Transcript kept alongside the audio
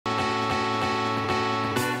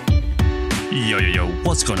Yo,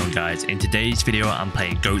 what's going on guys? In today's video I'm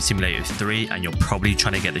playing Goat Simulator 3 and you're probably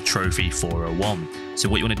trying to get the trophy 401. So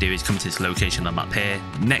what you want to do is come to this location on the map here,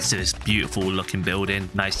 next to this beautiful looking building,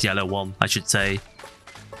 nice yellow one I should say.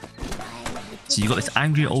 So you got this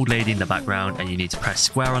angry old lady in the background and you need to press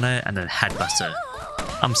square on her and then headbutt her.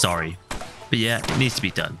 I'm sorry, but yeah, it needs to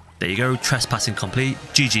be done. There you go, trespassing complete,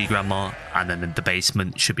 GG grandma, and then the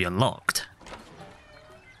basement should be unlocked.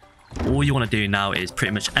 All you want to do now is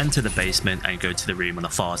pretty much enter the basement and go to the room on the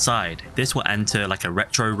far side. This will enter like a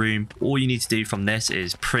retro room. All you need to do from this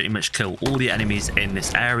is pretty much kill all the enemies in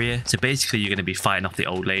this area. So basically you're going to be fighting off the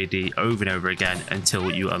old lady over and over again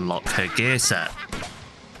until you unlock her gear set.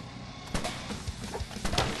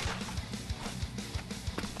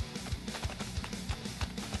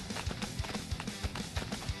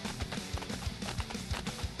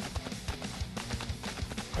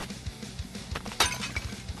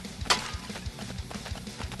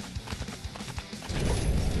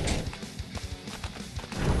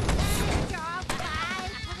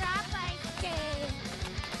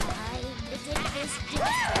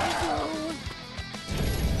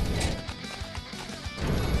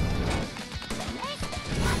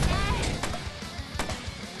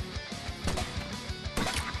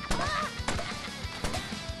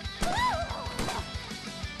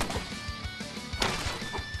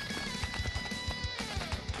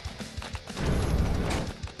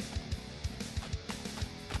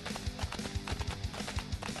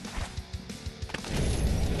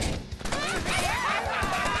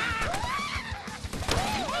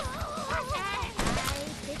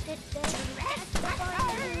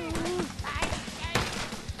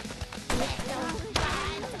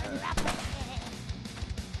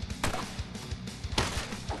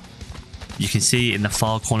 You can see in the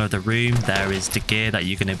far corner of the room there is the gear that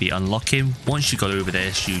you're going to be unlocking. Once you go over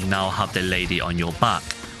this, you now have the lady on your back,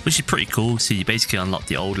 which is pretty cool. So you basically unlock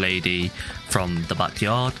the old lady from the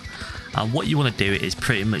backyard, and what you want to do is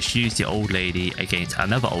pretty much use the old lady against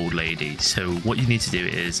another old lady. So what you need to do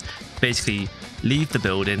is basically leave the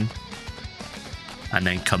building and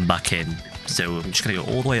then come back in. So I'm just going to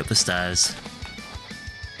go all the way up the stairs,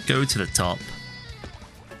 go to the top,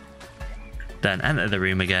 then enter the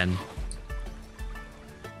room again.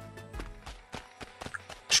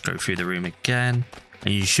 Go through the room again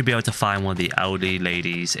and you should be able to find one of the elderly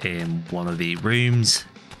ladies in one of the rooms.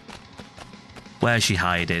 Where is she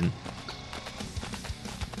hiding?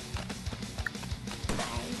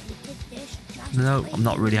 No, I'm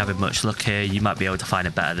not really having much luck here. You might be able to find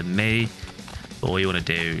it better than me, but all you want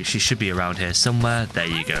to do, she should be around here somewhere. There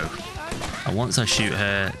you go. And once I shoot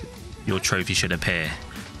her, your trophy should appear.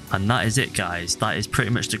 And that is it guys, that is pretty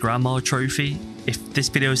much the grandma trophy. If this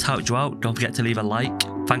video has helped you out, don't forget to leave a like.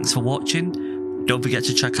 Thanks for watching. Don't forget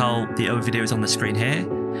to check out the other videos on the screen here.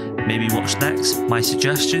 Maybe watch next, my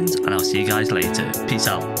suggestions, and I'll see you guys later. Peace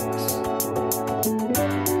out.